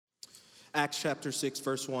Acts chapter 6,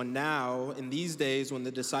 verse 1. Now, in these days when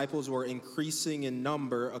the disciples were increasing in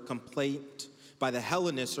number, a complaint by the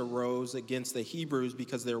Hellenists arose against the Hebrews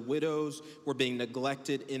because their widows were being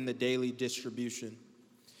neglected in the daily distribution.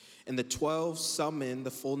 And the 12 summoned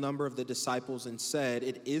the full number of the disciples and said,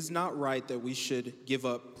 "It is not right that we should give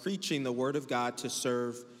up preaching the word of God to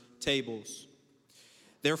serve tables.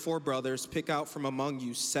 Therefore, brothers, pick out from among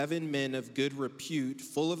you 7 men of good repute,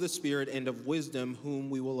 full of the Spirit and of wisdom,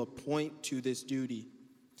 whom we will appoint to this duty.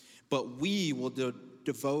 But we will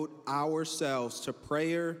devote ourselves to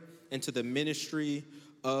prayer and to the ministry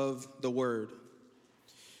of the word."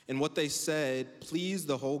 And what they said pleased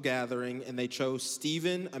the whole gathering, and they chose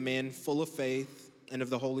Stephen, a man full of faith and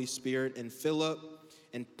of the Holy Spirit, and Philip,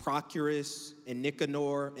 and Prochorus, and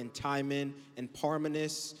Nicanor, and Timon, and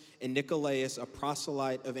Parmenas, and Nicolaus, a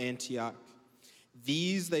proselyte of Antioch.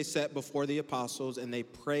 These they set before the apostles, and they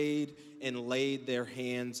prayed and laid their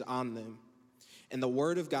hands on them. And the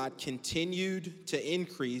word of God continued to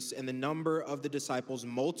increase, and the number of the disciples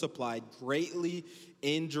multiplied greatly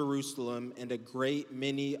in Jerusalem, and a great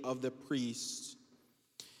many of the priests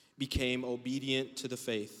became obedient to the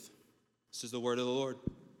faith. This is the word of the Lord.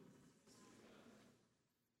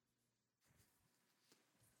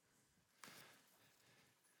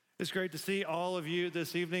 It's great to see all of you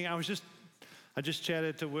this evening. I just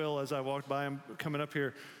chatted to Will as I walked by him coming up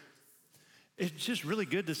here. It's just really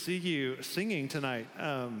good to see you singing tonight.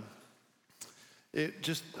 I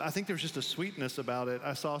think there's just a sweetness about it.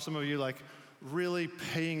 I saw some of you like really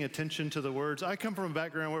paying attention to the words. I come from a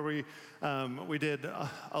background where we did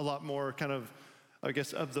a lot more kind of, I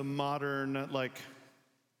guess, of the modern like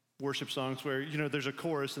worship songs where, you know, there's a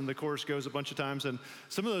chorus and the chorus goes a bunch of times, and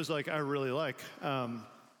some of those like I really like.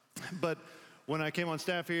 But when I came on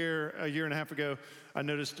staff here a year and a half ago, I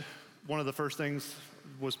noticed one of the first things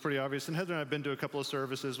was pretty obvious. And Heather and I have been to a couple of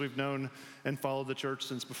services. We've known and followed the church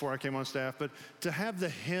since before I came on staff. But to have the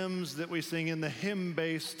hymns that we sing in, the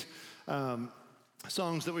hymn-based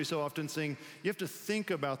songs that we so often sing, you have to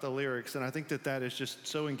think about the lyrics. And I think that is just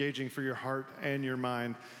so engaging for your heart and your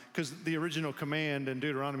mind. Because the original command in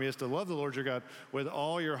Deuteronomy is to love the Lord your God with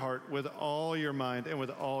all your heart, with all your mind, and with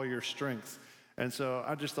all your strength. And so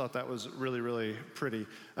I just thought that was really, really pretty.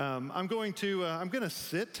 I'm going to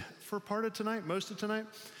sit for part of tonight, most of tonight.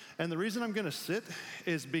 And the reason I'm going to sit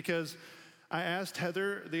is because I asked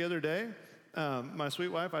Heather the other day, my sweet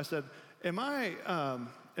wife, I said, am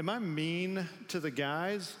I mean to the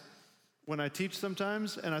guys when I teach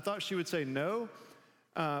sometimes? And I thought she would say no.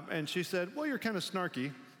 And she said, well, you're kind of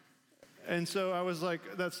snarky. And so I was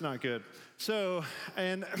like, that's not good. So,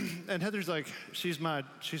 and Heather's like, she's my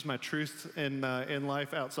truth in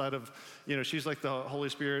life outside of, you know, she's like the Holy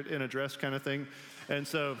Spirit in a dress kind of thing. And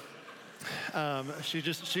so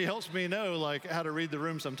she helps me know like how to read the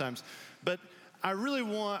room sometimes. But I really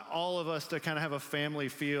want all of us to kind of have a family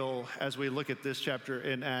feel as we look at this chapter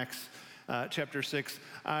in Acts chapter 6.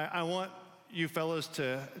 I want you fellas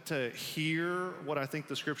to hear what I think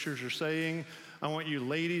the scriptures are saying. I want you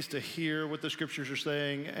ladies to hear what the scriptures are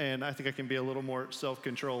saying, and I think I can be a little more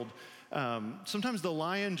self-controlled. Sometimes the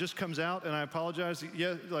lion just comes out, and I apologize.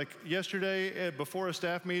 Like yesterday before a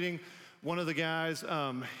staff meeting, one of the guys,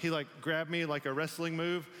 he like grabbed me like a wrestling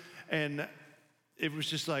move, and it was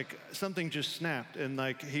just like something just snapped, and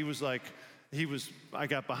like I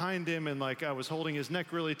got behind him, and like I was holding his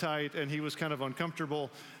neck really tight, and he was kind of uncomfortable,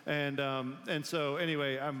 and so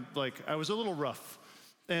anyway, I was a little rough.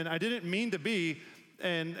 And I didn't mean to be,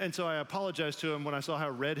 and so I apologized to him when I saw how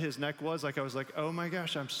red his neck was. Like I was like, oh my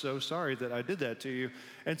gosh, I'm so sorry that I did that to you.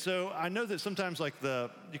 And so I know that sometimes like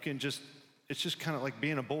it's just kind of like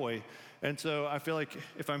being a boy. And so I feel like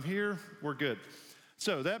if I'm here, we're good.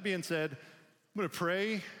 So that being said, I'm gonna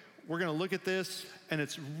pray. We're gonna look at this, and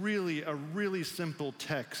it's really a really simple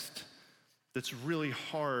text that's really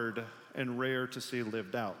hard and rare to see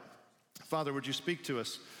lived out. Father, would you speak to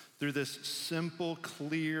us through this simple,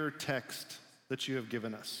 clear text that you have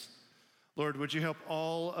given us? Lord, would you help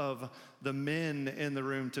all of the men in the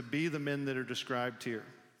room to be the men that are described here?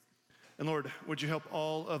 And Lord, would you help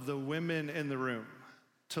all of the women in the room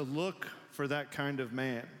to look for that kind of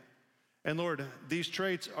man? And Lord, these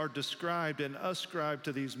traits are described and ascribed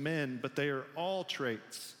to these men, but they are all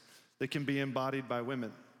traits that can be embodied by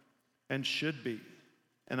women and should be.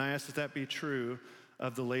 And I ask that be true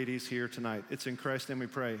of the ladies here tonight. It's in Christ's name we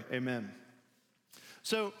pray, amen.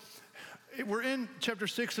 So we're in chapter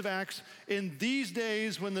 6 of Acts. In these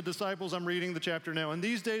days when the disciples, I'm reading the chapter now, in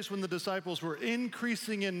these days when the disciples were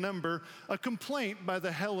increasing in number, a complaint by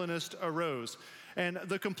the Hellenists arose. And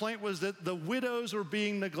the complaint was that the widows were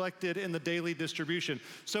being neglected in the daily distribution.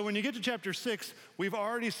 So when you get to chapter 6, we've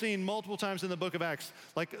already seen multiple times in the book of Acts,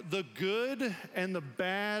 like the good and the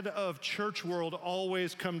bad of church world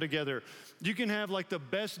always come together. You can have like the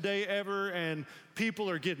best day ever and people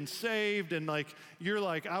are getting saved and like, you're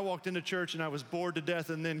like, I walked into church and I was bored to death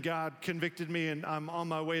and then God convicted me and I'm on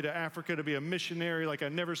my way to Africa to be a missionary like I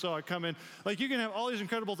never saw it coming. Like you can have all these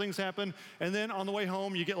incredible things happen and then on the way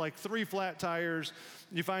home you get like 3 flat tires.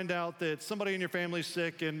 You find out that somebody in your family's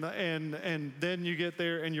sick and then you get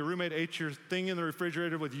there and your roommate ate your thing in the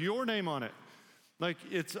refrigerator with your name on it. Like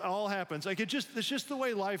it's all happens. Like it's just the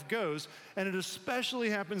way life goes, and it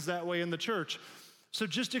especially happens that way in the church. So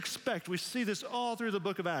just expect, we see this all through the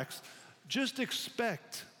book of Acts, just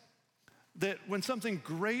expect that when something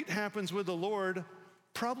great happens with the Lord,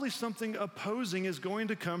 probably something opposing is going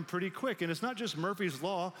to come pretty quick. And it's not just Murphy's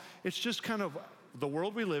Law, it's just kind of the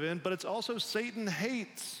world we live in, but it's also Satan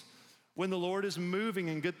hates when the Lord is moving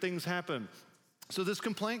and good things happen. So this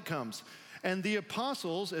complaint comes. And the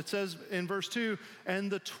apostles, it says in verse 2, and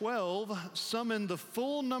the 12 summoned the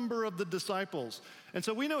full number of the disciples. And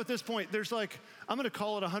so we know at this point, there's like, I'm gonna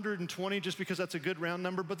call it 120 just because that's a good round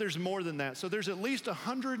number, but there's more than that. So there's at least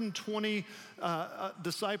 120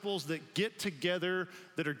 disciples that get together,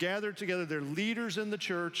 that are gathered together. They're leaders in the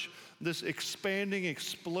church, this expanding,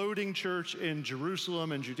 exploding church in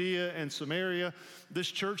Jerusalem and Judea and Samaria. This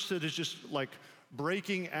church that is just like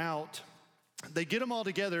breaking out. They get them all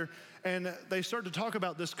together and they start to talk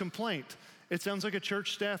about this complaint. It sounds like a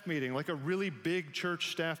church staff meeting, like a really big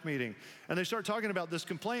church staff meeting. And they start talking about this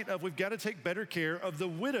complaint of we've got to take better care of the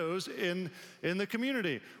widows in the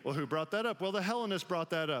community. Well, who brought that up? Well, the Hellenists brought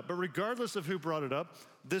that up. But regardless of who brought it up,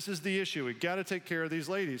 this is the issue. We've got to take care of these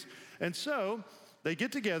ladies. And so they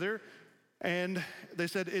get together and they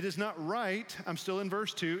said, it is not right, I'm still in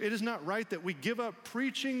verse 2, it is not right that we give up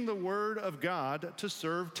preaching the word of God to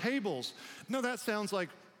serve tables. No, that sounds like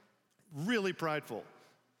really prideful.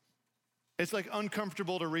 It's like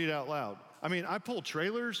uncomfortable to read out loud. I mean, I pull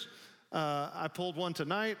trailers. I pulled one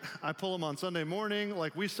tonight. I pull them on Sunday morning.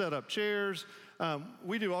 Like we set up chairs.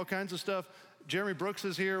 We do all kinds of stuff. Jeremy Brooks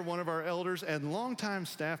is here, one of our elders and longtime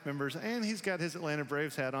staff members, and he's got his Atlanta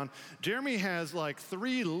Braves hat on. Jeremy has like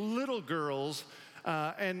 3 little girls,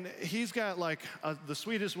 and he's got like the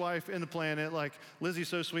sweetest wife in the planet. Like Lizzie's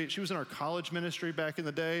so sweet. She was in our college ministry back in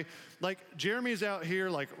the day. Like Jeremy's out here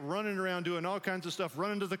like running around doing all kinds of stuff,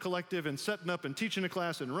 running to the collective and setting up and teaching a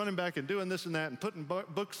class and running back and doing this and that and putting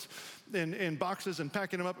books in boxes and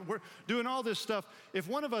packing them up. We're doing all this stuff. If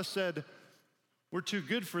one of us said, we're too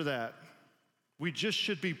good for that, we just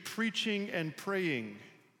should be preaching and praying,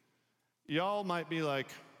 y'all might be like,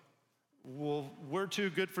 well, we're too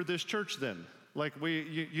good for this church then. Like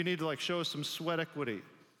you need to like show us some sweat equity.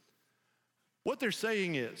 What they're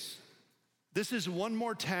saying is, this is one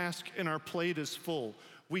more task and our plate is full.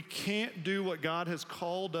 We can't do what God has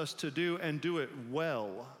called us to do and do it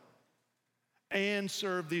well and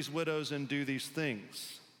serve these widows and do these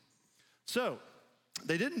things. So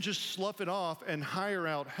they didn't just slough it off and hire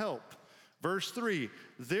out help. Verse 3,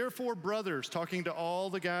 therefore brothers, talking to all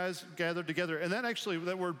the guys gathered together. And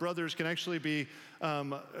that word brothers can actually be,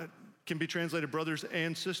 can be translated brothers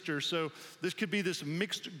and sisters. So this could be this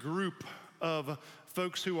mixed group of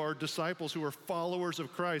folks who are disciples, who are followers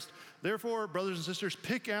of Christ. Therefore, brothers and sisters,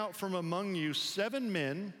 pick out from among you 7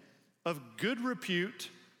 men of good repute,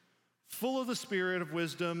 full of the Spirit of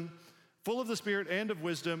wisdom, full of the Spirit and of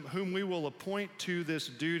wisdom, whom we will appoint to this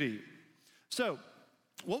duty. So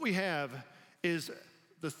what we have is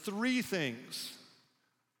the 3 things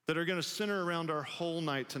that are going to center around our whole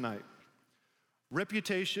night tonight: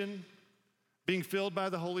 reputation, being filled by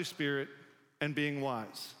the Holy Spirit, and being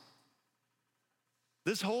wise.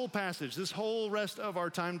 This whole passage, this whole rest of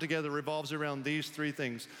our time together revolves around these 3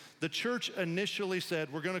 things. The church initially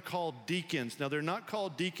said, we're going to call deacons. Now, they're not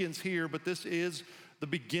called deacons here, but this is the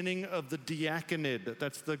beginning of the diaconate.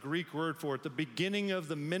 That's the Greek word for it, the beginning of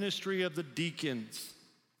the ministry of the deacons.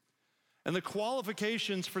 And the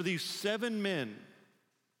qualifications for these 7 men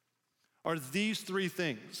are these 3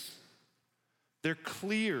 things. They're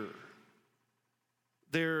clear.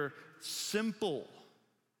 They're simple.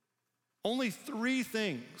 Only 3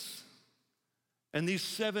 things. And these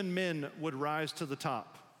 7 men would rise to the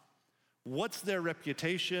top. What's their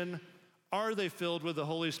reputation? Are they filled with the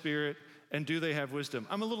Holy Spirit? And do they have wisdom?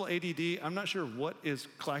 I'm a little ADD. I'm not sure what is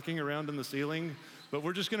clacking around in the ceiling, but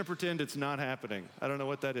we're just going to pretend it's not happening. I don't know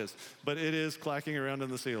what that is, but it is clacking around in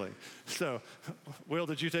the ceiling. So, Will,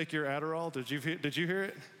 did you take your Adderall? Did you hear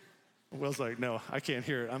it? Will's like, no, I can't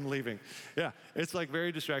hear it. I'm leaving. Yeah, it's like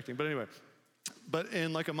very distracting. But anyway, but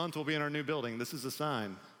in like a month, we'll be in our new building. This is a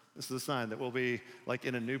sign. This is a sign that we'll be like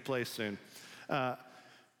in a new place soon.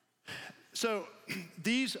 So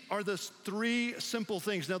these are the three simple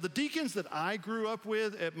things. Now, the deacons that I grew up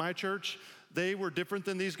with at my church, they were different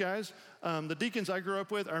than these guys. The deacons I grew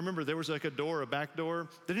up with, I remember there was like a door, a back door.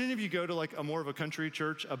 Did any of you go to like a more of a country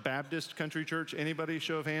church, a Baptist country church? Anybody?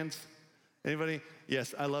 Show of hands. Anybody?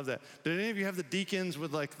 Yes, I love that. Did any of you have the deacons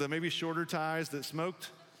with like the maybe shorter ties that smoked?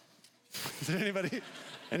 Did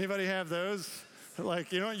anybody have those?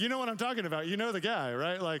 Like, you know what I'm talking about. You know the guy,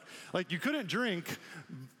 right? Like you couldn't drink,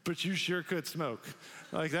 but you sure could smoke.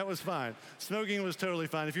 Like that was fine. Smoking was totally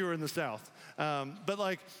fine if you were in the South. But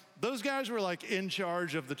like those guys were like in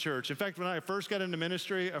charge of the church. In fact, when I first got into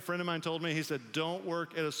ministry, a friend of mine told me, he said, don't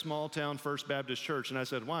work at a small town First Baptist church. And I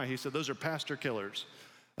said, why? He said, those are pastor killers.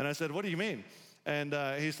 And I said, what do you mean? And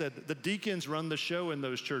he said, the deacons run the show in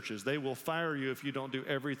those churches. They will fire you if you don't do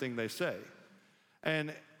everything they say.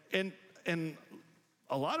 And in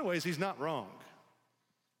a lot of ways, he's not wrong.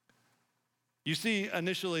 You see,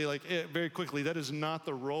 initially, very quickly, that is not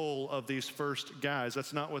the role of these first guys.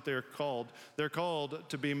 That's not what they're called. They're called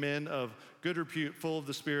to be men of good repute, full of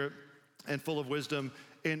the Spirit and full of wisdom,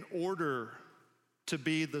 in order to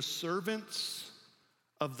be the servants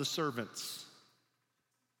of the servants.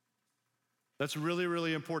 That's really,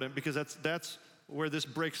 really important because that's where this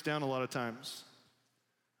breaks down a lot of times.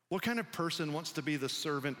 What kind of person wants to be the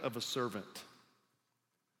servant of a servant?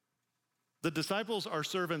 The disciples are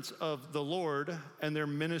servants of the Lord, and they're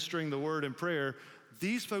ministering the word in prayer.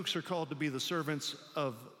 These folks are called to be the servants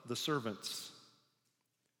of the servants.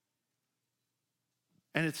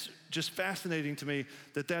 And it's just fascinating to me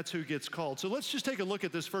that that's who gets called. So let's just take a look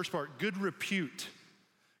at this first part, good repute.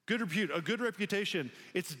 Good repute, a good reputation.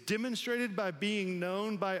 It's demonstrated by being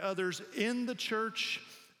known by others in the church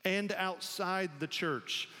and outside the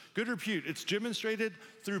church. Good repute, it's demonstrated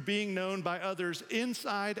through being known by others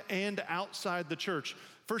inside and outside the church.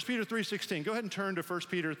 1 Peter 3:16, go ahead and turn to 1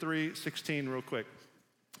 Peter 3:16 real quick.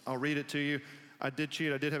 I'll read it to you. I did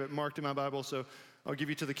cheat, I did have it marked in my Bible, so I'll give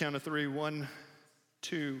you to the count of three. 1,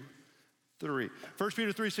 2, 3. 1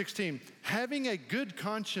 Peter 3:16, having a good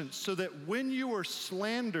conscience so that when you are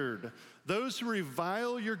slandered, those who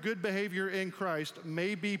revile your good behavior in Christ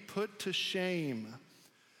may be put to shame.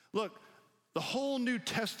 Look, the whole New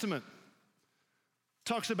Testament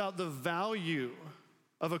talks about the value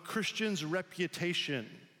of a Christian's reputation,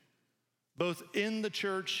 both in the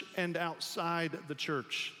church and outside the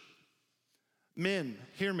church. Men,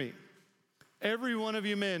 hear me. Every one of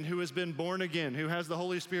you men who has been born again, who has the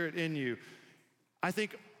Holy Spirit in you, I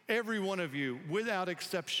think every one of you, without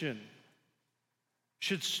exception,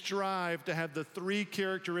 should strive to have the three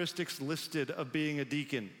characteristics listed of being a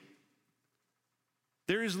deacon.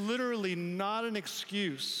 There is literally not an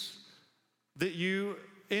excuse that you,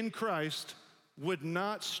 in Christ, would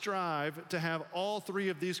not strive to have all three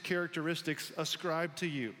of these characteristics ascribed to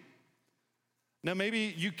you. Now,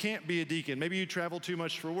 maybe you can't be a deacon. Maybe you travel too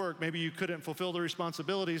much for work. Maybe you couldn't fulfill the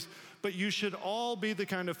responsibilities. But you should all be the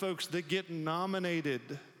kind of folks that get nominated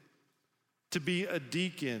to be a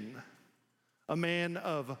deacon, a man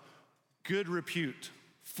of good repute,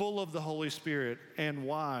 full of the Holy Spirit, and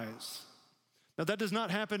wise. Now, that does not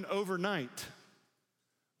happen overnight,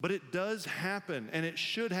 but it does happen, and it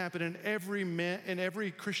should happen in every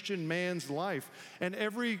Christian man's life, and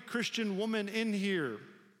every Christian woman in here.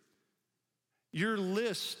 Your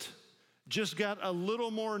list just got a little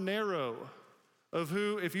more narrow of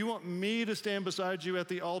who, if you want me to stand beside you at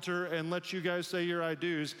the altar and let you guys say your I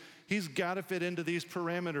do's, he's got to fit into these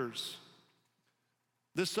parameters.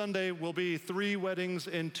 This Sunday will be 3 weddings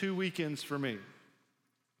in 2 weekends for me.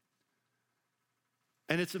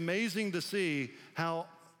 And it's amazing to see how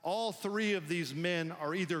all 3 of these men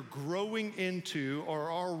are either growing into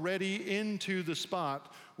or already into the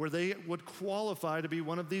spot where they would qualify to be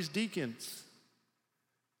one of these deacons.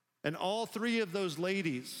 And all 3 of those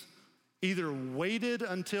ladies either waited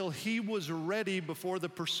until he was ready before the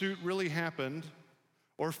pursuit really happened,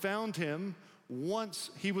 or found him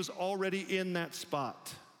once he was already in that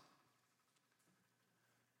spot.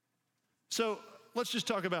 So let's just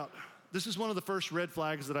talk about, this is one of the first red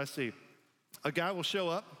flags that I see. A guy will show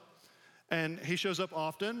up, and he shows up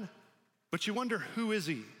often, but you wonder, who is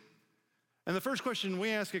he? And the first question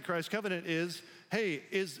we ask at Christ Covenant is, hey,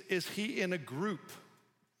 is he in a group?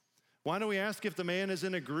 Why do we ask if the man is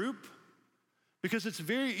in a group? Because it's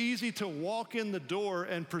very easy to walk in the door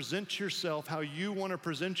and present yourself how you want to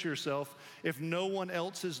present yourself if no one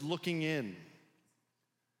else is looking in.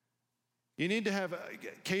 You need to have,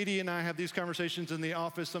 Katie and I have these conversations in the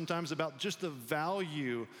office sometimes about just the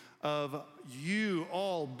value of you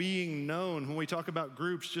all being known. When we talk about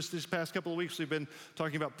groups, just these past couple of weeks, we've been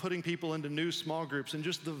talking about putting people into new small groups and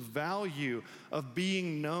just the value of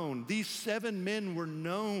being known. These 7 men were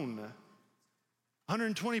known.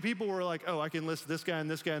 120 people were like, oh, I can list this guy and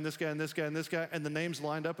this guy and this guy and this guy and this guy, and the names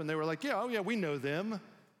lined up, and they were like, yeah, oh yeah, we know them.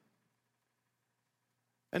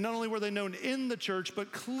 And not only were they known in the church,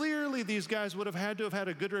 but clearly these guys would have had to have had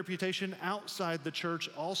a good reputation outside the church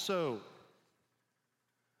also.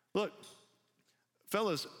 Look,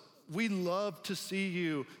 fellas, we love to see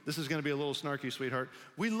you. This is gonna be a little snarky, sweetheart.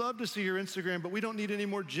 We love to see your Instagram, but we don't need any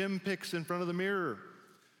more gym pics in front of the mirror.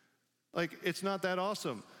 Like, it's not that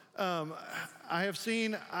awesome. I've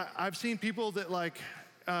seen people that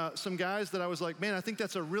some guys that I was like, man, I think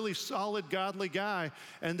that's a really solid, godly guy.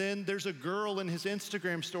 And then there's a girl in his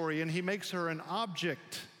Instagram story, and he makes her an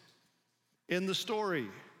object in the story.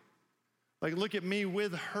 Like, look at me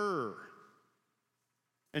with her.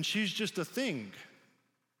 And she's just a thing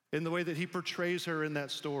in the way that he portrays her in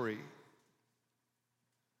that story.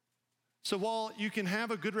 So while you can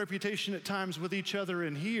have a good reputation at times with each other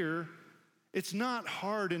in here, it's not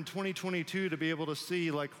hard in 2022 to be able to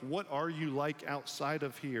see, like, what are you like outside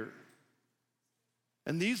of here?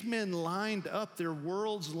 And these men lined up, their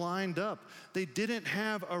worlds lined up. They didn't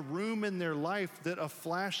have a room in their life that a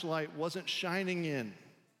flashlight wasn't shining in.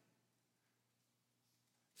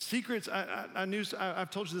 Secrets, I've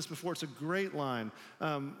told you this before, it's a great line.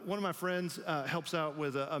 One of my friends helps out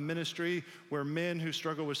with a ministry where men who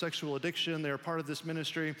struggle with sexual addiction, they're part of this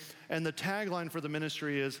ministry. And the tagline for the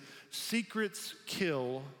ministry is, secrets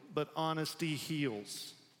kill, but honesty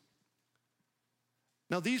heals.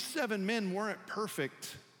 Now, these 7 men weren't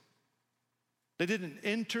perfect. They didn't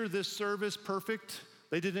enter this service perfect.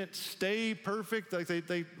 They didn't stay perfect, like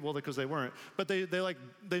because they weren't, but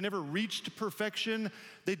they never reached perfection.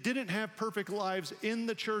 They didn't have perfect lives in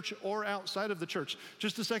the church or outside of the church.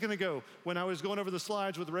 Just a second ago, when I was going over the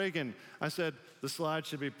slides with Reagan, I said, the slides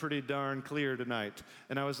should be pretty darn clear tonight.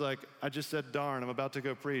 And I was like, I just said darn, I'm about to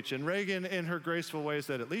go preach. And Reagan, in her graceful way,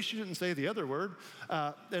 said, at least you didn't say the other word.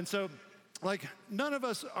 And so, none of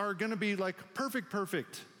us are gonna be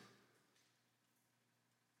perfect.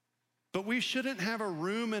 But we shouldn't have a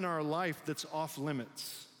room in our life that's off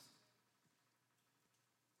limits.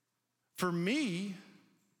 For me,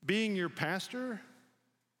 being your pastor,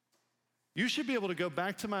 you should be able to go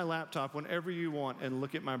back to my laptop whenever you want and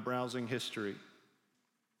look at my browsing history.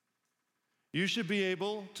 You should be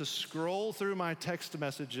able to scroll through my text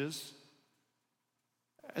messages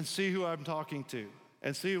and see who I'm talking to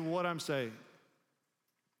and see what I'm saying.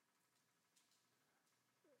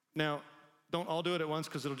 Now, don't all do it at once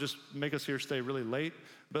because it'll just make us here stay really late.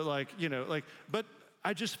 But but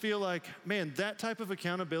I just feel like, man, that type of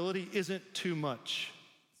accountability isn't too much.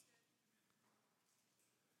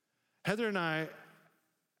 Heather and I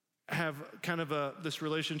have kind of this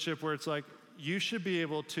relationship where it's like, you should be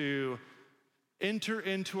able to enter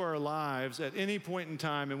into our lives at any point in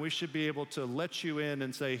time, and we should be able to let you in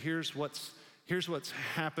and say, here's what's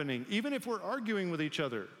happening, even if we're arguing with each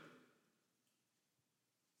other.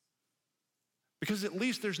 Because at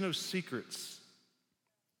least there's no secrets.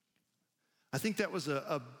 I think that was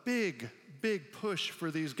a big push for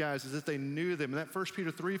these guys, is that they knew them. And that 1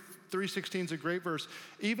 Peter 3:16 is a great verse.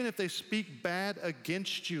 Even if they speak bad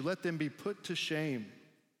against you, let them be put to shame.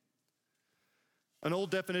 An old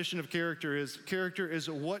definition of character is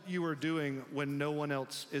what you are doing when no one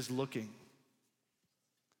else is looking.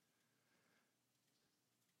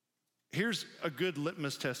 Here's a good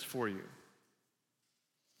litmus test for you.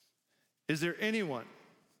 Is there anyone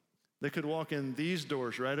that could walk in these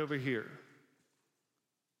doors right over here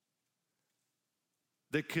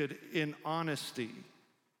that could, in honesty,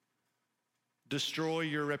 destroy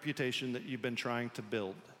your reputation that you've been trying to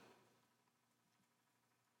build?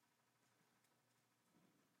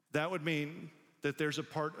 That would mean that there's a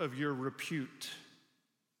part of your repute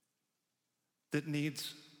that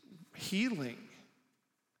needs healing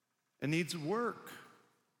and needs work.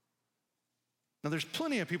 Now, there's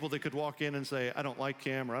plenty of people that could walk in and say, I don't like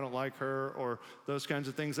him, or I don't like her, or those kinds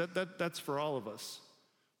of things. That's for all of us.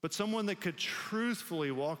 But someone that could truthfully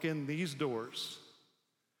walk in these doors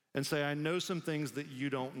and say, I know some things that you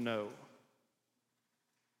don't know.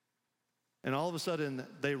 And all of a sudden,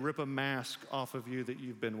 they rip a mask off of you that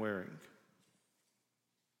you've been wearing.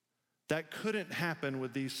 That couldn't happen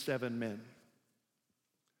with these 7 men.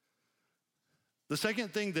 The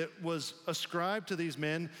second thing that was ascribed to these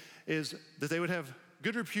men is that they would have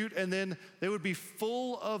good repute, and then they would be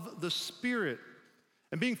full of the Spirit.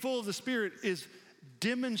 And being full of the Spirit is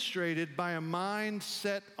demonstrated by a mind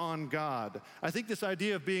set on God. I think this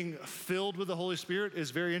idea of being filled with the Holy Spirit is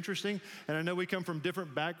very interesting. And I know we come from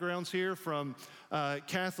different backgrounds here, from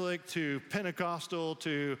Catholic to Pentecostal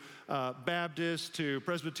to Baptist to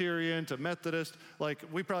Presbyterian to Methodist. Like,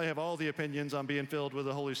 we probably have all the opinions on being filled with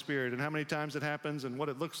the Holy Spirit and how many times it happens and what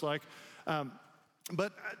it looks like.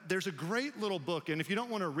 But there's a great little book, and if you don't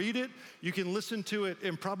want to read it, you can listen to it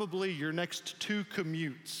in probably your next 2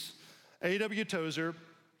 commutes. A.W. Tozer,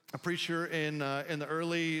 a preacher in the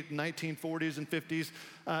early 1940s and 50s.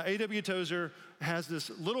 A.W. Tozer has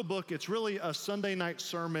this little book. It's really a Sunday night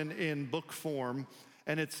sermon in book form,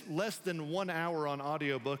 and it's less than 1 hour on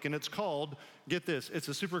audiobook, and it's called, get this, it's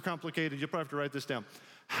a super complicated, you'll probably have to write this down,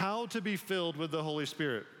 How to Be Filled with the Holy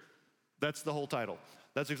Spirit. That's the whole title.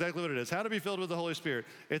 That's exactly what it is. How to Be Filled with the Holy Spirit.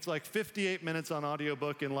 It's like 58 minutes on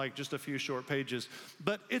audiobook and like just a few short pages.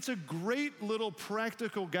 But it's a great little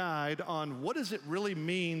practical guide on what does it really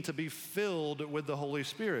mean to be filled with the Holy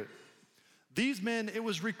Spirit. These men, it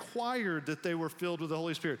was required that they were filled with the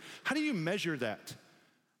Holy Spirit. How do you measure that?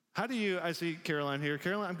 How do you, I see Caroline here.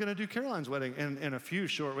 Caroline, I'm gonna do Caroline's wedding in a few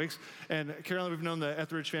short weeks. And Caroline, we've known the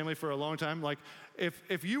Etheridge family for a long time. Like,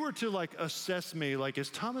 if you were to like assess me, like, is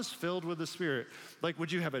Thomas filled with the Spirit? Like,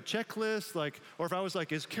 would you have a checklist? Like, or if I was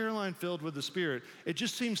like, is Caroline filled with the Spirit? It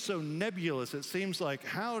just seems so nebulous. It seems like,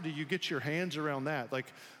 how do you get your hands around that?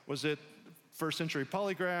 Like, was it first century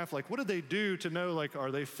polygraph? Like, what did they do to know, like,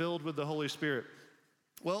 are they filled with the Holy Spirit?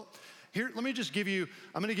 Well, here, let me just give you,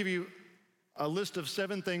 I'm gonna give you a list of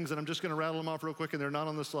 7 things, and I'm just gonna rattle them off real quick, and they're not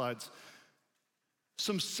on the slides.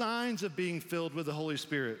 Some signs of being filled with the Holy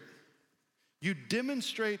Spirit. You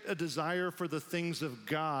demonstrate a desire for the things of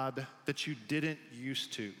God that you didn't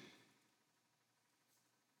used to.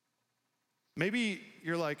 Maybe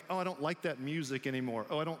you're like, oh, I don't like that music anymore.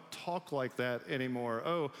 Oh, I don't talk like that anymore.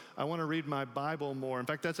 Oh, I wanna read my Bible more. In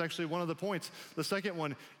fact, that's actually one of the points. The second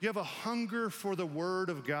one, you have a hunger for the Word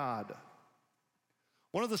of God.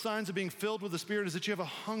 One of the signs of being filled with the Spirit is that you have a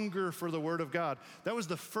hunger for the Word of God. That was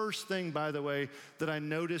the first thing, by the way, that I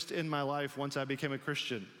noticed in my life once I became a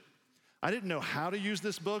Christian. I didn't know how to use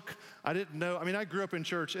this book. I grew up in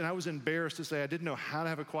church, and I was embarrassed to say I didn't know how to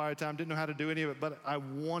have a quiet time, didn't know how to do any of it, but I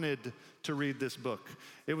wanted to read this book.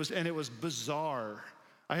 It was bizarre.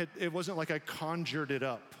 It wasn't like I conjured it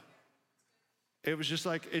up. It was just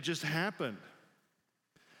like, it just happened.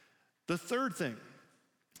 The third thing,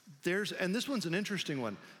 and this one's an interesting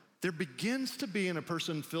one. There begins to be in a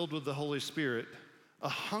person filled with the Holy Spirit a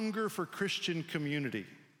hunger for Christian community.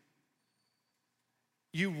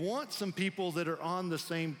 You want some people that are on the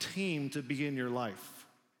same team to be in your life.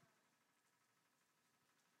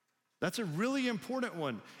 That's a really important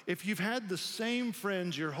one. If you've had the same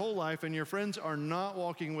friends your whole life and your friends are not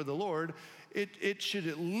walking with the Lord, it should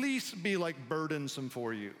at least be like burdensome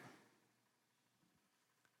for you.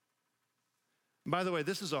 By the way,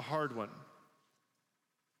 this is a hard one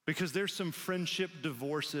because there's some friendship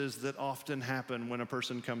divorces that often happen when a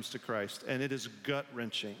person comes to Christ, and it is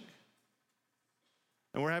gut-wrenching.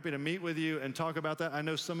 And we're happy to meet with you and talk about that. I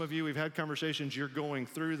know some of you, we've had conversations, you're going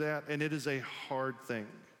through that, and it is a hard thing.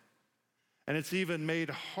 And it's even made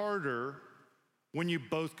harder when you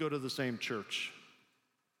both go to the same church.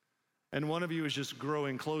 And one of you is just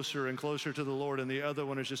growing closer and closer to the Lord, and the other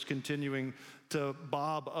one is just continuing to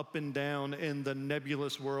bob up and down in the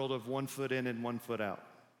nebulous world of 1 foot in and 1 foot out.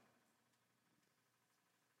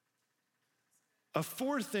 A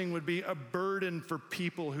fourth thing would be a burden for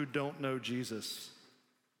people who don't know Jesus.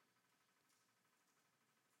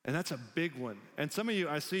 And that's a big one. And some of you,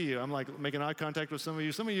 I see you, I'm like making eye contact with some of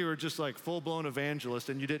you. Some of you are just like full-blown evangelists,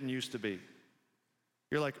 and you didn't used to be.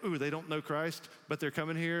 You're like, ooh, they don't know Christ, but they're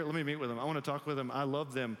coming here. Let me meet with them. I want to talk with them. I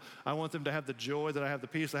love them. I want them to have the joy that I have, the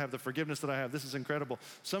peace I have, the forgiveness that I have. This is incredible.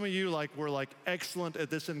 Some of you were excellent at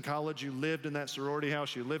this in college. You lived in that sorority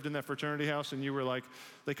house. You lived in that fraternity house, and you were like,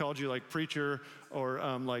 they called you like preacher or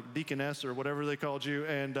like deaconess or whatever they called you.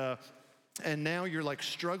 And now you're like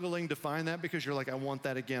struggling to find that because you're like, I want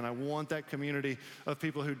that again. I want that community of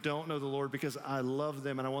people who don't know the Lord because I love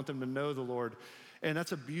them and I want them to know the Lord. And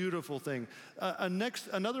that's a beautiful thing.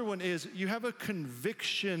 Another one is you have a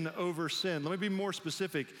conviction over sin. Let me be more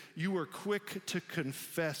specific. You are quick to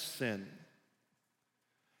confess sin.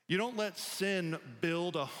 You don't let sin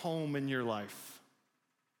build a home in your life.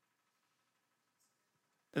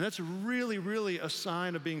 And that's really, really a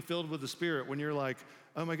sign of being filled with the Spirit when you're like,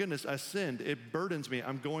 oh my goodness, I sinned. It burdens me.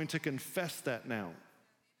 I'm going to confess that now.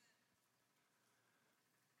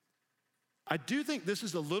 I do think this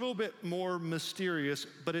is a little bit more mysterious,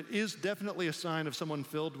 but it is definitely a sign of someone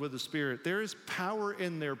filled with the Spirit. There is power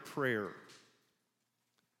in their prayer.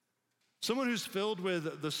 Someone who's filled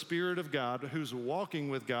with the Spirit of God, who's walking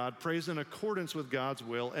with God, prays in accordance with God's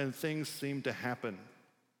will, and things seem to happen.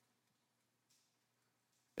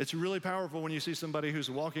 It's really powerful when you see somebody who's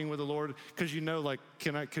walking with the Lord, because you know, like,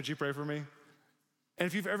 could you pray for me? And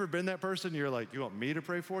if you've ever been that person, you're like, you want me to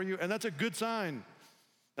pray for you? And that's a good sign.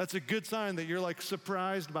 That's a good sign that you're like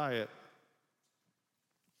surprised by it.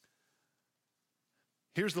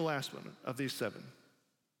 Here's the last one of these 7.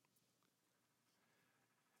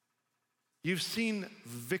 You've seen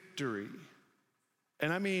victory,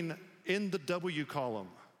 and I mean in the W column,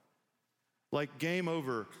 like game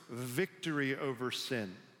over, victory over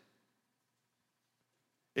sin.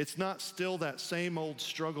 It's not still that same old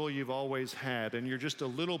struggle you've always had, and you're just a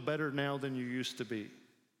little better now than you used to be.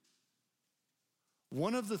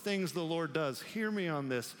 One of the things the Lord does, hear me on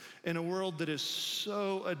this, in a world that is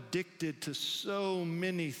so addicted to so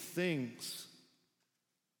many things,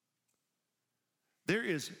 there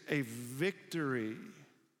is a victory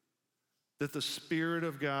that the Spirit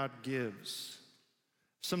of God gives.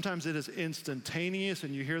 Sometimes it is instantaneous,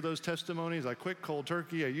 and you hear those testimonies, I quit cold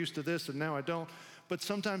turkey, I used to this, and now I don't. But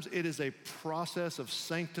sometimes it is a process of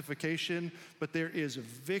sanctification, but there is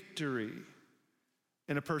victory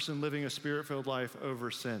in a person living a Spirit-filled life over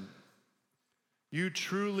sin. You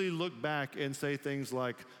truly look back and say things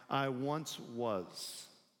like, I once was,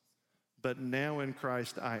 but now in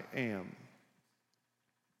Christ I am.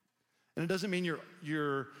 And it doesn't mean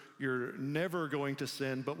you're never going to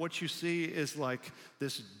sin, but what you see is like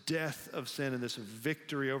this death of sin and this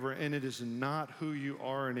victory over it, and it is not who you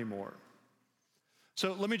are anymore.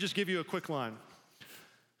 So let me just give you a quick line.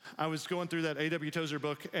 I was going through that A.W. Tozer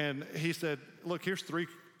book, and he said, look, here's three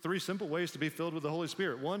simple ways to be filled with the Holy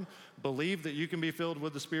Spirit. 1, believe that you can be filled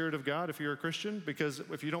with the Spirit of God if you're a Christian, because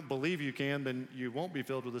if you don't believe you can, then you won't be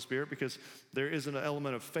filled with the Spirit, because there is an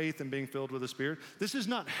element of faith in being filled with the Spirit. This is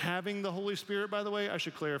not having the Holy Spirit, by the way. I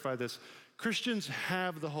should clarify this. Christians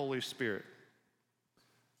have the Holy Spirit.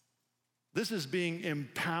 This is being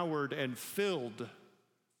empowered and filled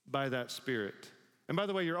by that Spirit. And by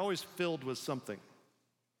the way, you're always filled with something.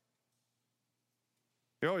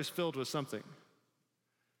 You're always filled with something.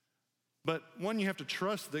 But 1, you have to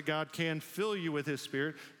trust that God can fill you with His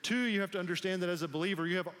Spirit. 2, you have to understand that as a believer,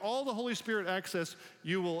 you have all the Holy Spirit access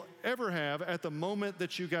you will ever have at the moment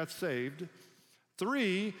that you got saved.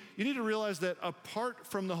 3, you need to realize that apart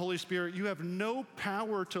from the Holy Spirit, you have no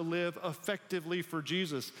power to live effectively for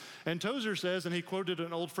Jesus. And Tozer says, and he quoted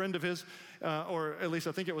an old friend of his, or at least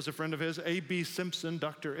I think it was a friend of his, A.B. Simpson,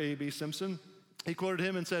 Dr. A.B. Simpson. He quoted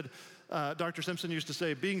him and said, Dr. Simpson used to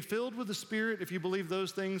say, being filled with the Spirit, if you believe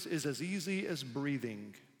those things, is as easy as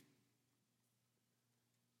breathing.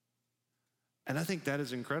 And I think that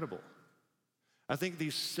is incredible. I think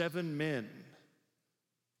these 7 men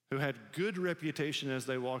who had good reputation as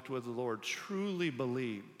they walked with the Lord truly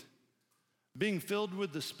believed being filled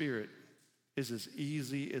with the Spirit is as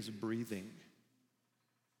easy as breathing.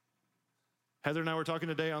 Heather and I were talking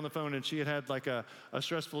today on the phone, and she had like a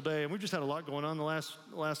stressful day, and we've just had a lot going on the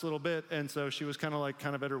last little bit, and so she was kind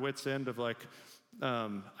of at her wit's end of like,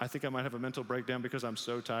 I think I might have a mental breakdown because I'm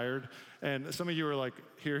so tired. And some of you were like,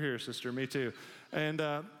 here, sister, me too. And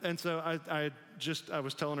so I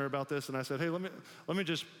was telling her about this, and I said, hey, let me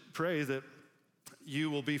just pray that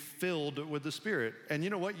you will be filled with the Spirit. And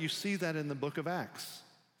you know what? You see that in the book of Acts.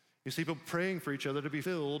 You see people praying for each other to be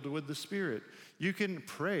filled with the Spirit. You can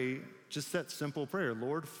pray just that simple prayer,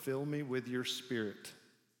 Lord, fill me with your Spirit.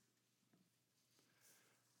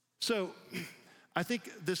 So I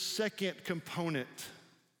think the second component,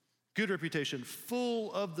 good reputation,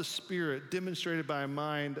 full of the Spirit, demonstrated by a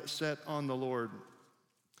mind set on the Lord,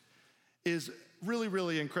 is really,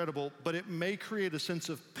 really incredible, but it may create a sense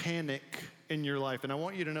of panic in your life. And I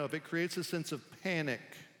want you to know, if it creates a sense of panic,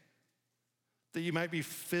 that you might be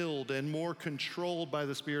filled and more controlled by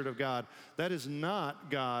the Spirit of God, that is not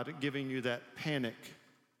God giving you that panic.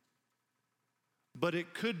 But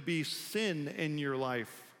it could be sin in your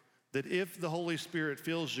life that if the Holy Spirit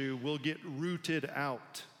fills you, will get rooted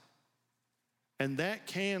out. And that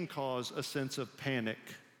can cause a sense of panic.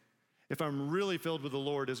 If I'm really filled with the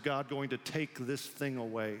Lord, is God going to take this thing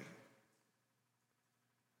away?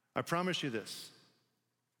 I promise you this.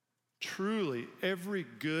 Truly, every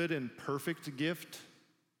good and perfect gift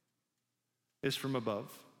is from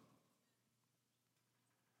above.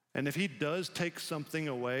 And if He does take something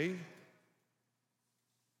away,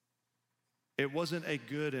 it wasn't a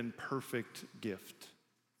good and perfect gift.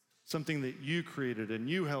 Something that you created and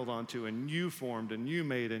you held on to and you formed and you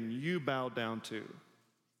made and you bowed down to.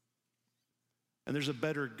 And there's a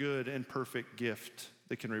better good and perfect gift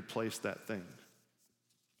that can replace that thing.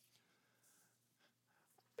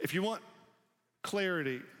 If you want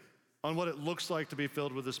clarity on what it looks like to be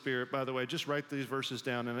filled with the Spirit. By the way, just write these verses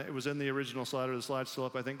down, and it was in the original slide, or the slide's still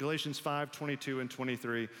up, I think. Galatians 5, 22 and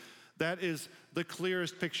 23. That is the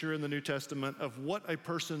clearest picture in the New Testament of what a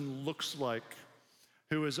person looks like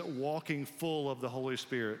who is walking full of the Holy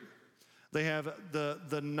Spirit. They have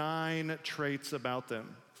the 9 traits about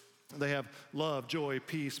them. They have love, joy,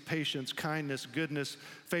 peace, patience, kindness, goodness,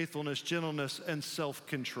 faithfulness, gentleness, and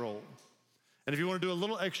self-control. And if you want to do a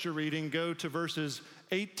little extra reading, go to verses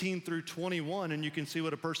 18 through 21, and you can see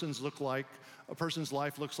what a person's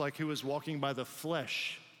life looks like who is walking by the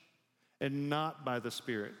flesh and not by the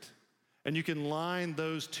Spirit. And you can line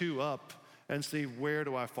those two up and see, where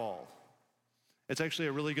do I fall? It's actually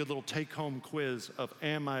a really good little take-home quiz of,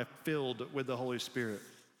 am I filled with the Holy Spirit?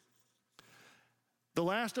 The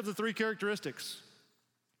last of the 3 characteristics,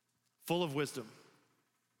 full of wisdom.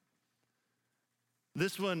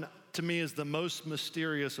 This one, to me, is the most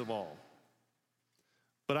mysterious of all.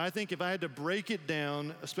 But I think if I had to break it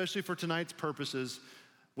down, especially for tonight's purposes,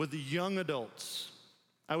 with the young adults,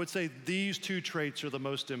 I would say these 2 traits are the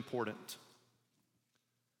most important.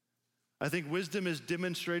 I think wisdom is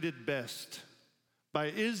demonstrated best by,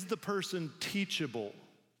 is the person teachable,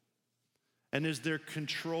 and is there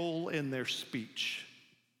control in their speech?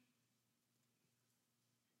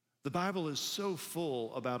 The Bible is so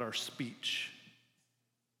full about our speech.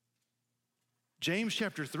 James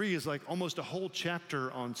chapter 3 is like almost a whole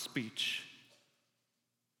chapter on speech.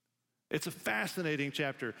 It's a fascinating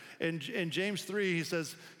chapter. In James 3,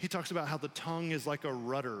 he talks about how the tongue is like a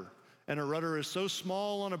rudder. And a rudder is so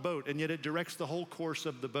small on a boat, and yet it directs the whole course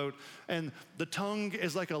of the boat. And the tongue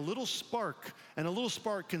is like a little spark, and a little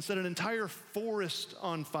spark can set an entire forest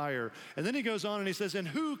on fire. And then he goes on and he says, and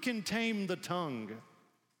who can tame the tongue?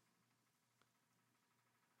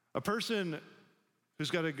 A person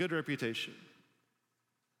who's got a good reputation,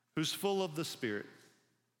 who's full of the Spirit,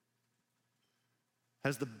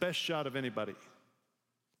 has the best shot of anybody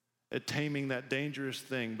at taming that dangerous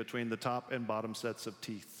thing between the top and bottom sets of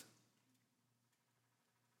teeth.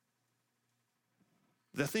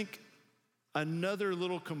 I think another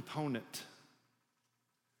little component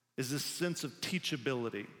is this sense of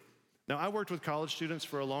teachability. Now, I worked with college students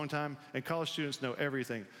for a long time, and college students know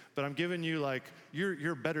everything, but I'm giving you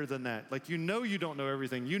you're better than that. You don't know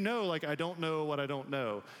everything. I don't know what I don't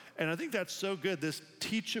know. And I think that's so good, this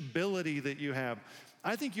teachability that you have.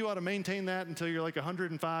 I think you ought to maintain that until you're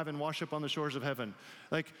 105 and wash up on the shores of heaven.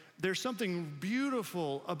 There's something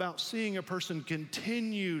beautiful about seeing a person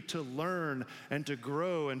continue to learn and to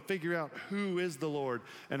grow and figure out who is the Lord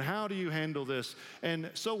and how do you handle this.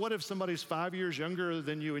 And so what if somebody's 5 years younger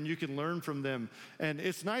than you and you can learn from them? And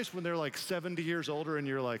it's nice when they're 70 years older and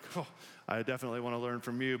you're oh, I definitely want to learn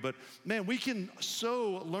from you. But man, we can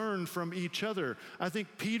so learn from each other. I think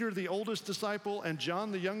Peter, the oldest disciple, and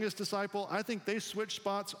John, the youngest disciple, I think they switch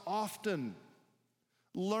spots often,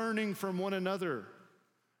 learning from one another.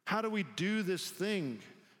 How do we do this thing?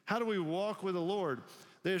 How do we walk with the Lord?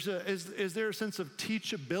 Is there a sense of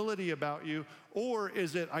teachability about you, or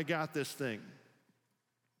is it, I got this thing?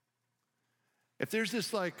 If there's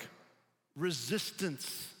this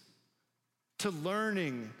resistance to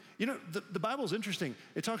learning, the Bible's interesting.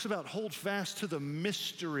 It talks about hold fast to the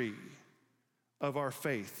mystery of our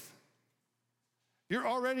faith. You're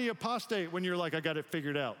already apostate when you're I got it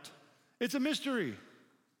figured out. It's a mystery.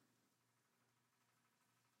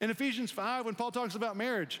 In Ephesians 5, when Paul talks about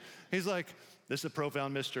marriage, he's this is a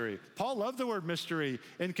profound mystery. Paul loved the word mystery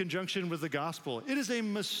in conjunction with the gospel. It is a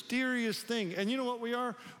mysterious thing. And you know what we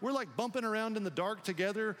are? We're bumping around in the dark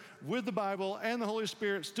together with the Bible and the Holy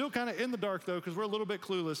Spirit, still kind of in the dark though, because we're a little bit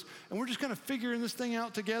clueless. And we're just kind of figuring this thing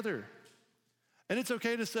out together. And it's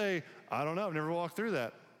okay to say, I don't know, I've never walked through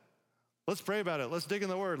that. Let's pray about it. Let's dig in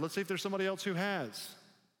the word. Let's see if there's somebody else who has.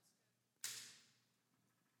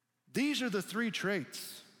 These are the 3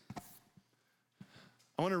 traits.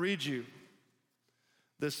 I want to read you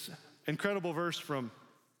this incredible verse from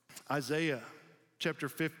Isaiah chapter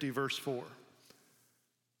 50, verse 4.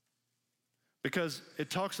 Because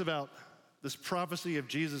it talks about this prophecy of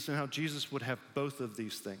Jesus and how Jesus would have both of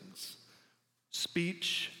these things,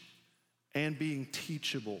 speech and being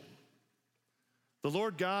teachable. The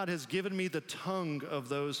Lord God has given me the tongue of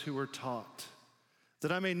those who are taught,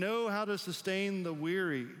 that I may know how to sustain the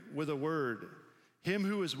weary with a word. Him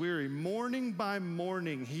who is weary, morning by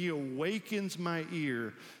morning, he awakens my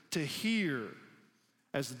ear to hear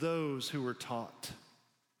as those who are taught.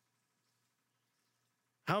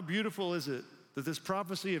 How beautiful is it that this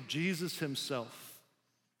prophecy of Jesus himself,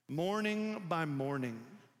 morning by morning,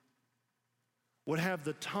 would have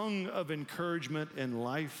the tongue of encouragement in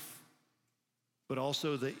life, but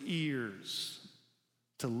also the ears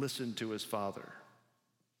to listen to his father.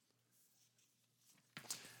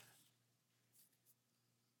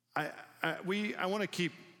 I want to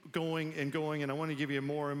keep going, and I want to give you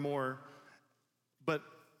more and more, but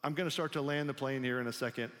I'm going to start to land the plane here in a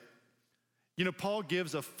second. You know, Paul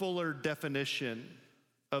gives a fuller definition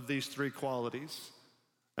of these three qualities.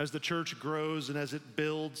 As the church grows and as it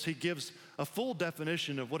builds, he gives a full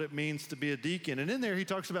definition of what it means to be a deacon. And in there, he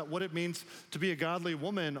talks about what it means to be a godly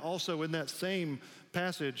woman also in that same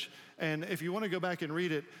passage. And if you want to go back and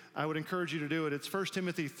read it, I would encourage you to do it. It's 1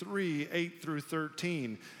 Timothy 3, 8 through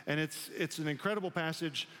 13. And it's an incredible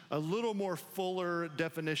passage, a little more fuller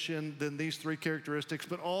definition than these three characteristics,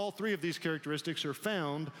 but all three of these characteristics are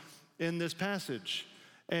found in this passage.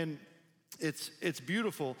 And it's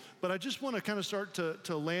beautiful, but I just want to kind of start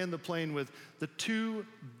to land the plane with the two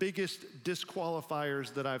biggest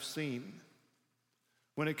disqualifiers that I've seen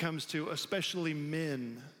when it comes to especially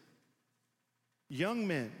men, young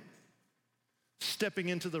men, stepping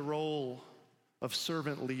into the role of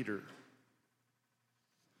servant leader.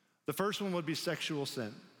 The first one would be sexual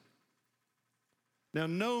sin. Now,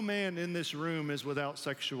 no man in this room is without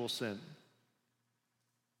sexual sin.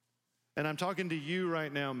 And I'm talking to you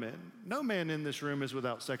right now, men. No man in this room is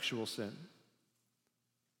without sexual sin.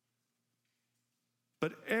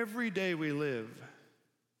 But every day we live,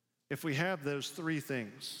 if we have those three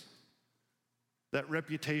things, that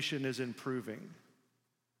reputation is improving.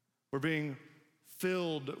 We're being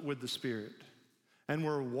filled with the Spirit, and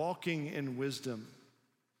we're walking in wisdom.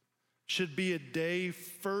 Should be a day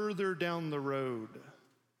further down the road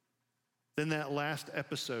than that last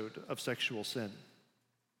episode of sexual sin.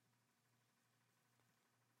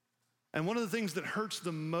 And one of the things that hurts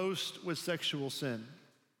the most with sexual sin,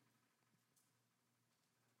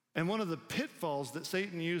 and one of the pitfalls that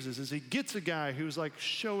Satan uses, is he gets a guy who's like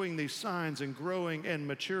showing these signs and growing and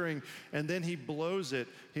maturing, and then he blows it.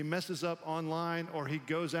 He messes up online, or he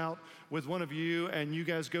goes out with one of you and you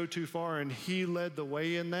guys go too far, and he led the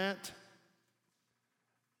way in that.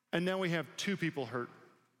 And now we have two people hurt.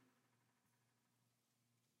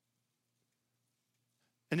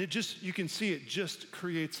 And you can see it just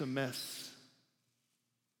creates a mess.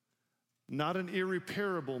 Not an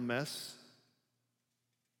irreparable mess,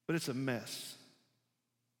 but it's a mess.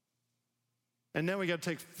 And now we got to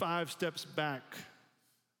take 5 steps back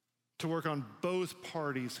to work on both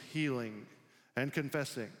parties healing and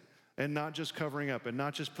confessing, and not just covering up, and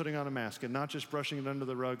not just putting on a mask, and not just brushing it under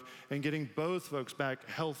the rug, and getting both folks back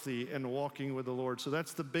healthy and walking with the Lord. So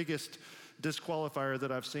that's the biggest disqualifier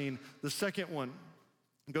that I've seen. The second one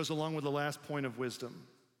goes along with the last point of wisdom.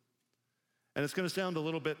 And it's going to sound a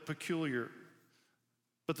little bit peculiar,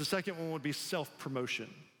 but the second one would be self-promotion.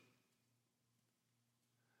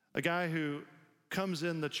 A guy who comes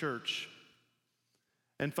in the church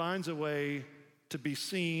and finds a way to be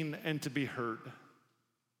seen and to be heard.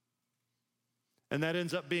 And that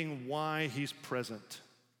ends up being why he's present.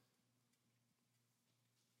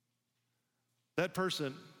 That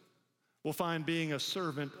person will find being a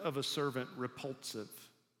servant of a servant repulsive.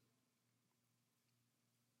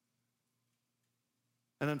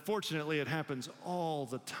 And unfortunately, it happens all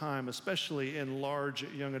the time, especially in large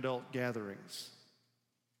young adult gatherings.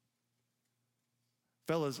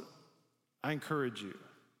 Fellas, I encourage you.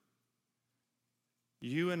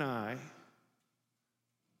 You and I,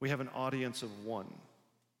 we have an audience of one.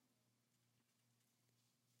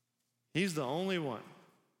 He's the only one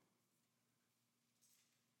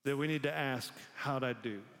that we need to ask, how'd I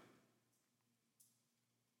do?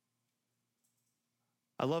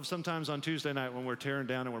 I love sometimes on Tuesday night when we're tearing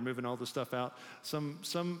down and we're moving all this stuff out,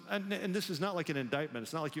 and this is not like an indictment.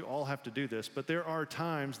 It's not like you all have to do this, but there are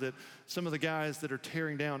times that some of the guys that are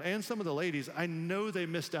tearing down, and some of the ladies, I know they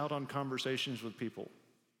missed out on conversations with people.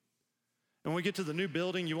 And when we get to the new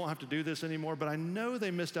building, you won't have to do this anymore, but I know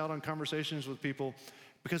they missed out on conversations with people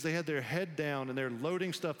because they had their head down and they're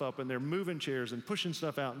loading stuff up and they're moving chairs and pushing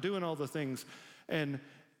stuff out and doing all the things. And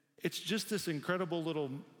it's just this incredible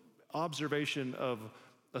little observation of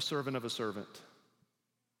a servant of a servant.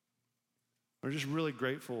 We're just really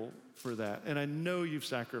grateful for that. And I know you've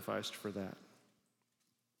sacrificed for that.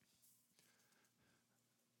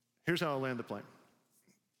 Here's how I'll land the plane.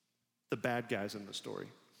 The bad guys in the story.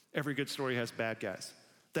 Every good story has bad guys.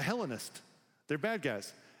 The Hellenists, they're bad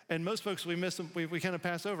guys. And most folks, we miss them, we kind of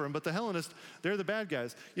pass over them. But the Hellenists, they're the bad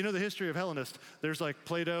guys. You know the history of Hellenists. There's like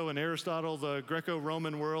Plato and Aristotle, the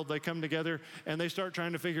Greco-Roman world. They come together and they start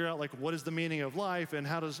trying to figure out like what is the meaning of life and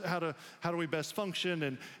how do we best function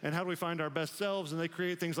and how do we find our best selves. And they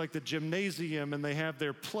create things like the gymnasium, and they have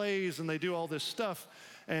their plays, and they do all this stuff.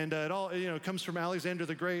 And it all comes from Alexander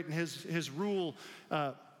the Great and his rule.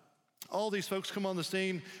 all these folks come on the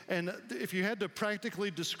scene, and if you had to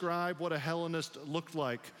practically describe what a Hellenist looked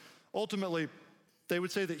like, ultimately, they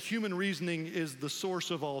would say that human reasoning is the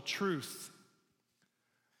source of all truth.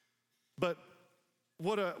 But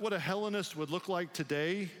what a Hellenist would look like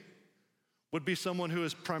today would be someone who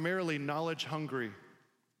is primarily knowledge hungry.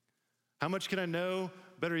 How much can I know?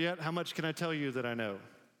 Better yet, how much can I tell you that I know?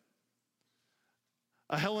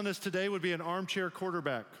 A Hellenist today would be an armchair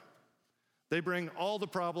quarterback. They bring all the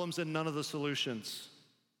problems and none of the solutions.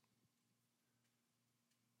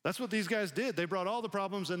 That's what these guys did. They brought all the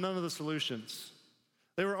problems and none of the solutions.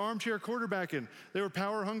 They were armchair quarterbacking. They were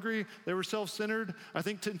power hungry. They were self-centered. I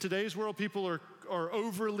think in today's world, people are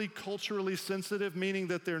overly culturally sensitive, meaning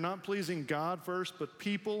that they're not pleasing God first, but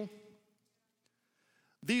people.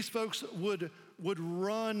 These folks would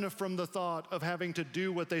run from the thought of having to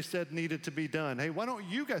do what they said needed to be done. Hey,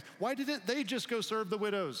 why didn't they just go serve the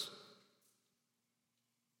widows?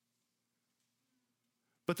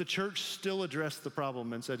 But the church still addressed the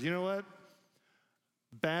problem and said, you know what?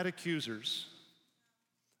 Bad accusers,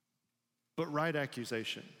 but right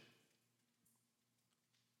accusation.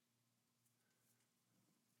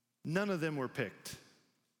 None of them were picked.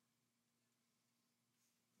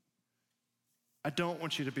 I don't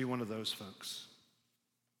want you to be one of those folks.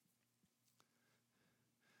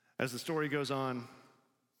 As the story goes on,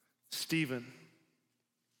 Stephen,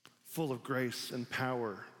 full of grace and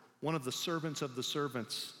power, one of the servants of the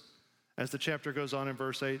servants, as the chapter goes on in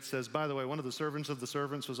verse 8, says, by the way, one of the servants of the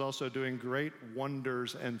servants was also doing great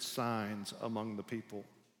wonders and signs among the people.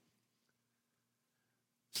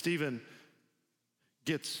 Stephen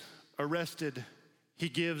gets arrested. He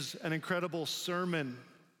gives an incredible sermon.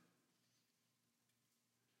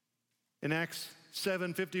 In Acts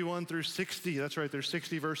 7:51 through 60, that's right, there's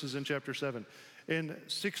 60 verses in chapter 7. In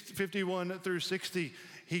 51 through 60,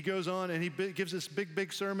 he goes on and he gives this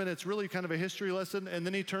big sermon. It's really kind of a history lesson. And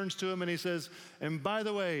then he turns to him and he says, and by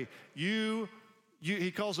the way,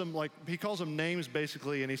 he calls them names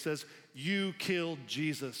basically. And he says, you killed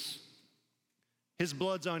Jesus. His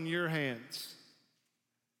blood's on your hands.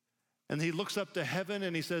 And he looks up to heaven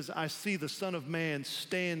and he says, I see the Son of Man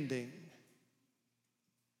standing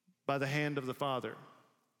by the hand of the Father.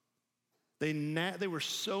 They were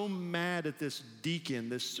so mad at this deacon,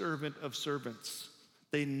 this servant of servants.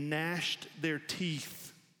 They gnashed their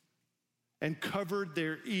teeth and covered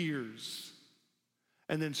their ears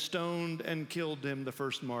and then stoned and killed him, the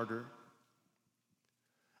first martyr.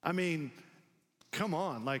 I mean, come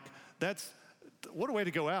on, what a way to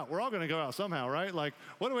go out. We're all going to go out somehow, right?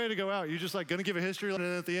 What a way to go out. You're just going to give a history and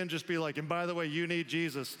at the end just be like, and by the way, you need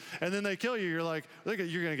Jesus. And then they kill you. You're like, you're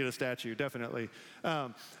going to get a statue, definitely.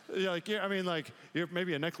 You're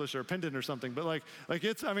maybe a necklace or a pendant or something. But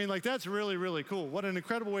that's really, really cool. What an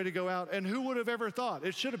incredible way to go out. And who would have ever thought?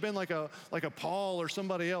 It should have been like a Paul or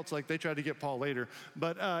somebody else. They tried to get Paul later.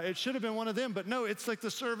 But it should have been one of them. But no, it's like the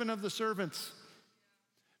servant of the servants.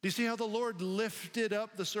 Do you see how the Lord lifted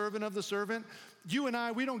up the servant of the servant? You and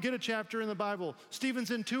I, we don't get a chapter in the Bible. Stephen's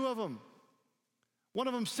in 2 of them. One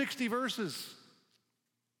of them, 60 verses.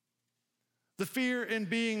 The fear in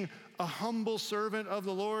being a humble servant of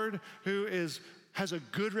the Lord who has a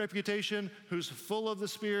good reputation, who's full of the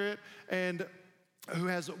Spirit, and who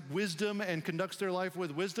has wisdom and conducts their life with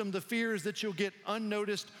wisdom. The fear is that you'll get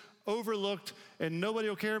unnoticed, overlooked, and nobody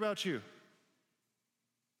will care about you.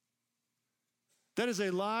 That is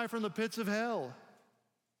a lie from the pits of hell.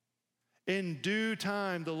 In due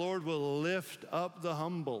time, the Lord will lift up the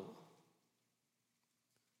humble.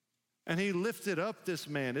 And he lifted up this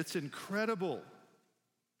man. It's incredible.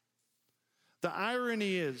 The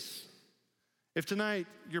irony is, if tonight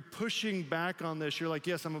you're pushing back on this, you're like,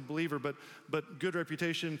 yes, I'm a believer, but good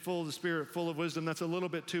reputation, full of the Spirit, full of wisdom, that's a little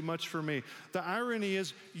bit too much for me. The irony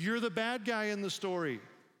is, you're the bad guy in the story.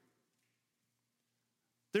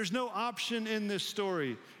 There's no option in this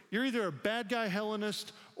story. You're either a bad guy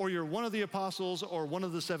Hellenist or you're one of the apostles or one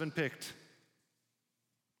of the 7 picked.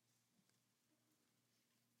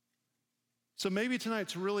 So maybe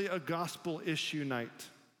tonight's really a gospel issue night.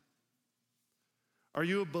 Are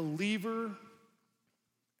you a believer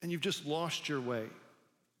and you've just lost your way?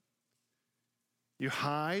 You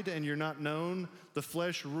hide and you're not known. The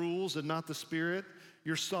flesh rules and not the Spirit.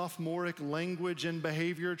 Your sophomoric language and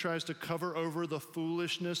behavior tries to cover over the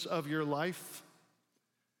foolishness of your life.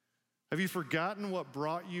 Have you forgotten what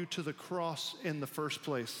brought you to the cross in the first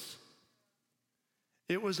place?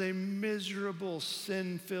 It was a miserable,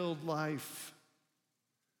 sin-filled life.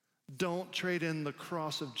 Don't trade in the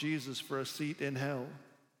cross of Jesus for a seat in hell.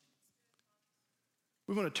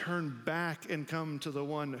 We want to turn back and come to the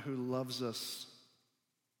one who loves us.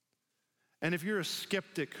 And if you're a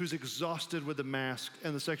skeptic who's exhausted with the mask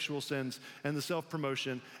and the sexual sins and the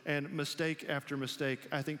self-promotion and mistake after mistake,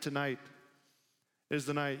 I think tonight is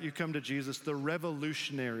the night you come to Jesus, the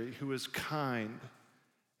revolutionary who is kind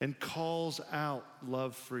and calls out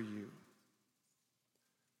love for you.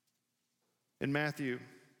 In Matthew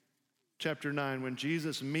chapter 9, when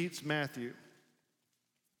Jesus meets Matthew,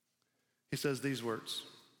 he says these words.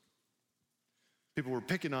 People were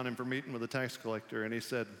picking on him for meeting with a tax collector, and he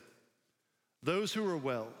said, "Those who are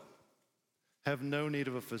well have no need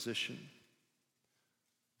of a physician,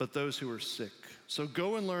 but those who are sick. So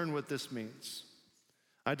go and learn what this means.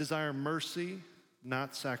 I desire mercy,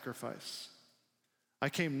 not sacrifice. I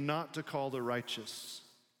came not to call the righteous,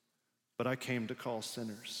 but I came to call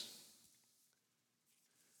sinners."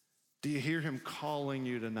 Do you hear him calling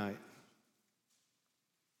you tonight?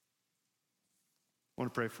 I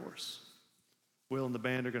want to pray for us. Will and the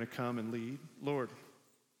band are going to come and lead. Lord,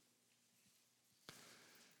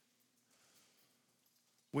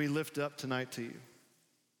 we lift up tonight to you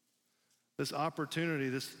this opportunity,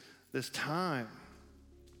 this time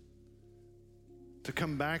to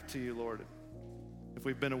come back to you, Lord. If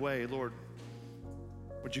we've been away, Lord,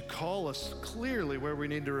 would you call us clearly where we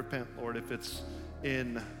need to repent, Lord, if it's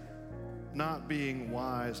in not being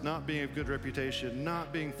wise, not being of good reputation,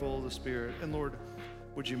 not being full of the Spirit. And Lord,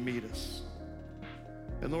 would you meet us?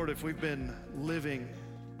 And Lord, if we've been living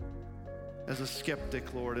as a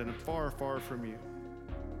skeptic, Lord, and far, far from you,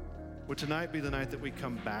 would tonight be the night that we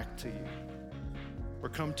come back to you or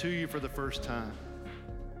come to you for the first time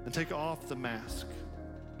and take off the mask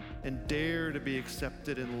and dare to be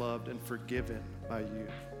accepted and loved and forgiven by you.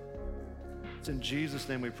 It's in Jesus'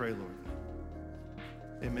 name we pray, Lord.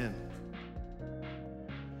 Amen.